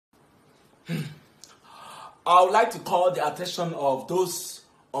I would like to call the attention of those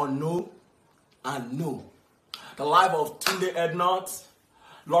unknown and know the life of Tunde Ednut,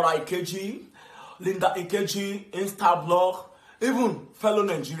 Laura Ikeji, Linda Ikeji, Insta blog, even fellow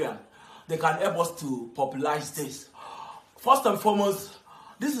Nigerian. They can help us to popularize this. First and foremost,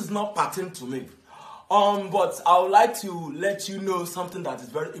 this is not pertaining to me. But I would like to let you know something that is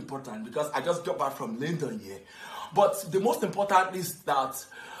very important because I just got back from London here. But the most important is that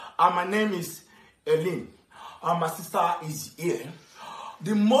my name is Eileen. My sister is here.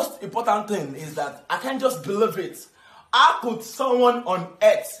 The most important thing is that I can't just believe it. How could someone on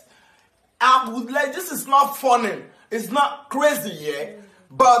earth, this is not funny, it's not crazy here,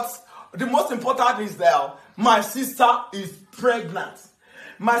 but the most important is that my sister is pregnant.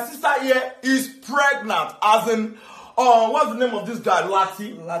 My sister here is pregnant, as in, what's the name of this guy?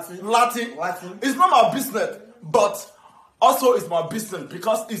 Lati. It's not my business, but also it's my business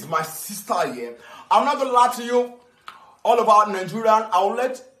because it's my sister here. I'm not gonna lie to you all about Nigerian. I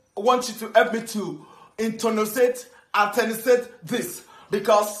want you to help me to intonate and tenacate this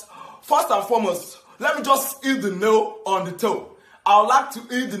because first and foremost, let me just hit the nail on the toe. I would like to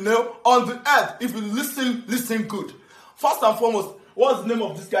hit the nail on the head. If you listen good. First and foremost, what's the name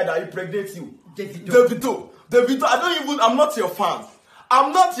of this guy that impregnates you? DAVIDO. I'm not your fan.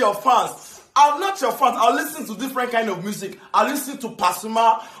 I'm not your fans. I listen to different kind of music. I listen to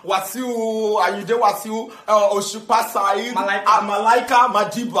Pasuma, Wasiu, Ayinde Wasiu, Oshupa Said, Malaika,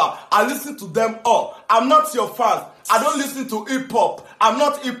 Madiba. I listen to them all. I'm not your fans. I don't listen to hip hop. I'm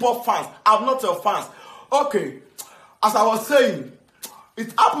not hip hop fans. I'm not your fans. Okay, as I was saying,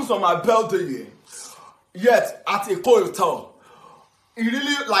 it happens on my birthday here. Yet at Eko Hotel, it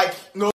really